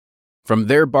From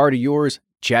their bar to yours,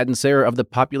 Chad and Sarah of the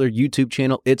popular YouTube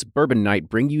channel It's Bourbon Night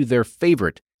bring you their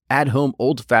favorite at-home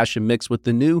old-fashioned mix with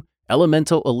the new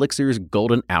Elemental Elixirs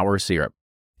Golden Hour Syrup.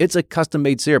 It's a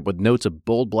custom-made syrup with notes of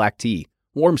bold black tea,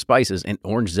 warm spices, and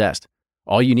orange zest.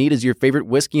 All you need is your favorite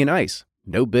whiskey and ice.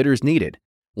 No bitters needed.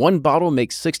 One bottle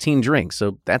makes 16 drinks,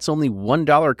 so that's only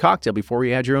 $1 a cocktail before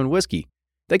you add your own whiskey.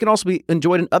 They can also be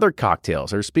enjoyed in other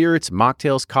cocktails or spirits,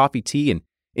 mocktails, coffee, tea, and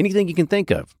anything you can think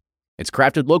of. It's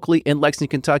crafted locally in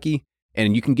Lexington, Kentucky,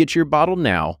 and you can get your bottle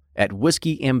now at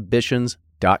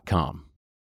whiskeyambitions.com.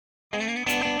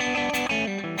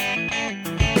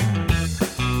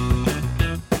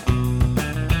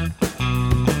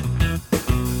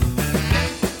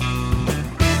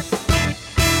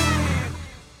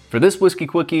 For this Whiskey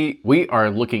Quickie, we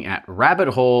are looking at Rabbit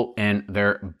Hole and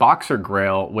their Boxer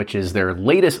Grail, which is their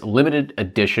latest limited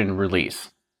edition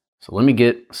release. So let me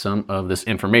get some of this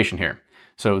information here.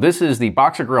 So this is the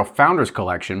Boxer Grail Founders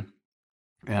Collection.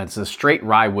 It's a straight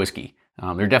rye whiskey.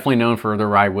 They're definitely known for their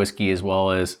rye whiskey as well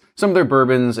as some of their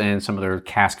bourbons and some of their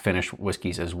cask finished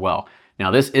whiskeys as well. Now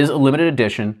this is a limited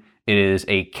edition. It is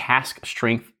a cask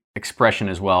strength expression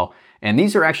as well. And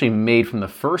these are actually made from the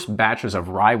first batches of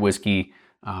rye whiskey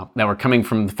that were coming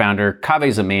from the founder, Kaveh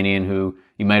Zamanian, who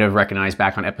you might have recognized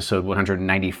back on episode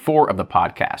 194 of the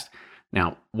podcast.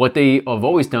 Now, what they have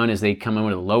always done is they come in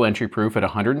with a low entry proof at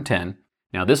 110.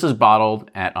 Now, this is bottled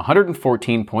at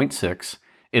 114.6.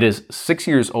 It is 6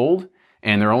 years old,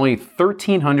 and there are only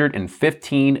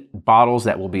 1,315 bottles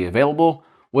that will be available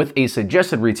with a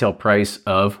suggested retail price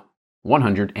of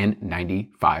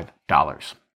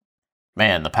 $195.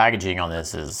 Man, the packaging on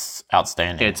this is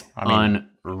outstanding. It's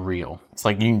unreal. It's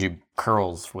like you can do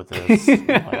curls with this.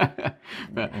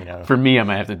 For me, I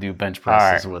might have to do bench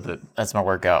presses with it. That's my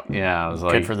workout. Yeah, I was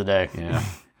like, good for the day. Yeah,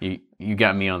 you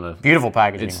got me on the beautiful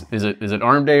packaging. Is it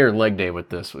arm day or leg day with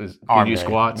this? Can you do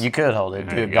squats? You could hold it.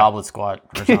 Do a goblet squat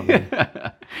or something.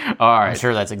 All right. I'm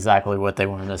sure that's exactly what they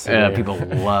wanted us to do. Yeah, people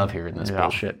love hearing this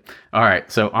bullshit. All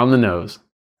right, so on the nose.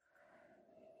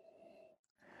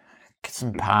 Get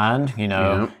some pine,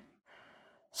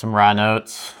 some rye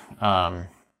notes. Do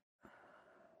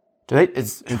you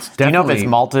know if it's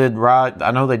malted rye?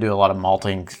 I know they do a lot of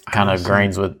malting kind of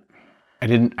grains with. I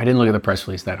didn't look at the press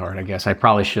release that hard. I guess I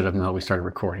probably should have known we started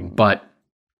recording, but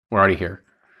we're already here.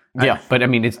 Yeah, but I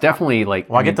mean, it's definitely like.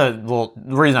 Well, I get the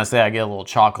reason I say I get a little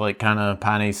chocolate kind of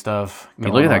piney stuff. I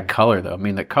mean, look at that color, though. I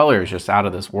mean, the color is just out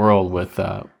of this world with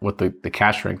the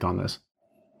cask strength on this.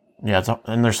 Yeah,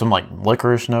 and there's some like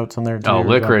licorice notes in there too. Oh,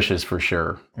 licorice is for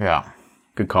sure. Yeah.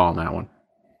 Good call on that one.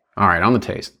 All right, on the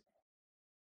taste.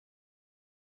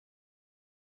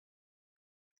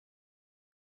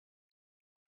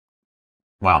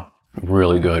 Wow.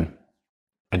 Really good.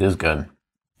 It is good.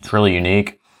 It's really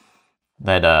unique.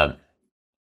 That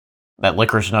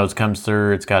licorice notes comes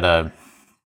through. It's got a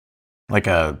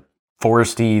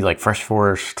foresty, like fresh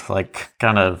forest, like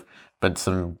kind of, but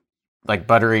some like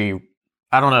buttery.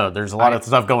 I don't know. There's a lot of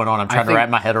stuff going on. I'm trying to wrap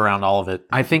my head around all of it.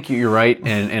 I think you're right,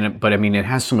 but I mean, it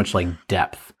has so much like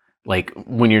depth. Like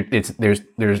when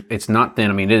it's not thin.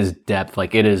 I mean, it is depth.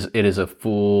 Like it is a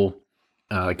full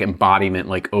like embodiment,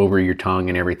 like over your tongue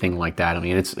and everything like that. I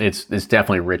mean, it's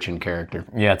definitely rich in character.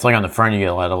 Yeah, it's like on the front you get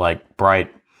a lot of like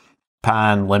bright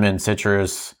pine, lemon,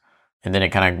 citrus, and then it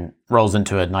kind of rolls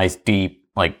into a nice deep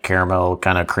like caramel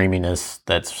kind of creaminess.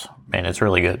 It's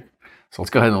really good. So let's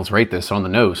go ahead and let's rate this on the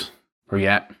nose. Where you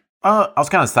at? I was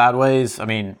kind of sideways. I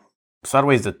mean,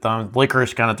 sideways to thumb.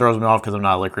 Licorice kind of throws me off because I'm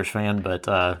not a licorice fan. But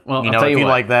well, I'll tell you if you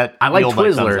like that, I like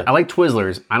Twizzlers. I like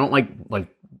Twizzlers. I don't like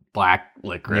black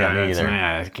licorice. Yeah, me either.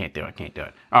 I can't do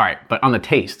it. All right, but on the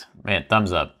taste, man,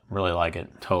 thumbs up. Really like it.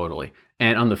 Totally.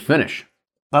 And on the finish,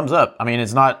 thumbs up. I mean,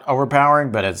 it's not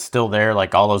overpowering, but it's still there.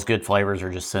 Like all those good flavors are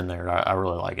just sitting there. I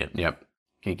really like it. Yep.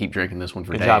 Can you keep drinking this one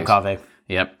for days? Good job, Kaveh.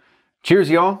 Yep. Cheers,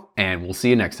 y'all, and we'll see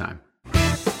you next time.